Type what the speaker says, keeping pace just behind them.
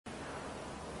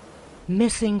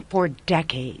Missing for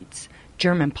decades,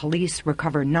 German police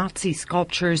recover Nazi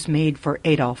sculptures made for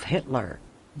Adolf Hitler.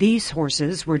 These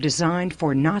horses were designed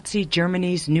for Nazi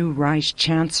Germany's new Reich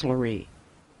Chancellery.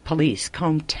 Police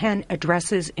combed 10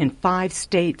 addresses in 5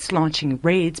 states, launching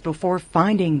raids before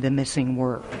finding the missing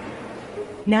work.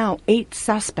 Now, 8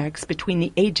 suspects between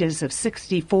the ages of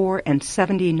 64 and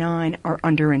 79 are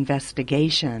under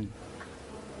investigation.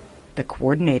 The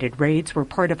coordinated raids were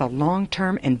part of a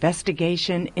long-term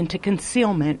investigation into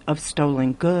concealment of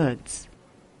stolen goods.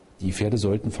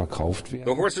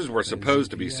 The horses were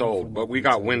supposed to be sold, but we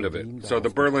got wind of it. So the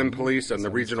Berlin police and the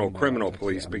regional criminal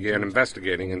police began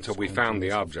investigating until we found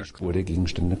the object.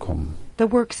 The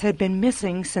works had been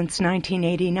missing since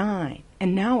 1989,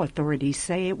 and now authorities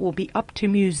say it will be up to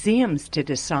museums to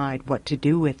decide what to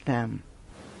do with them.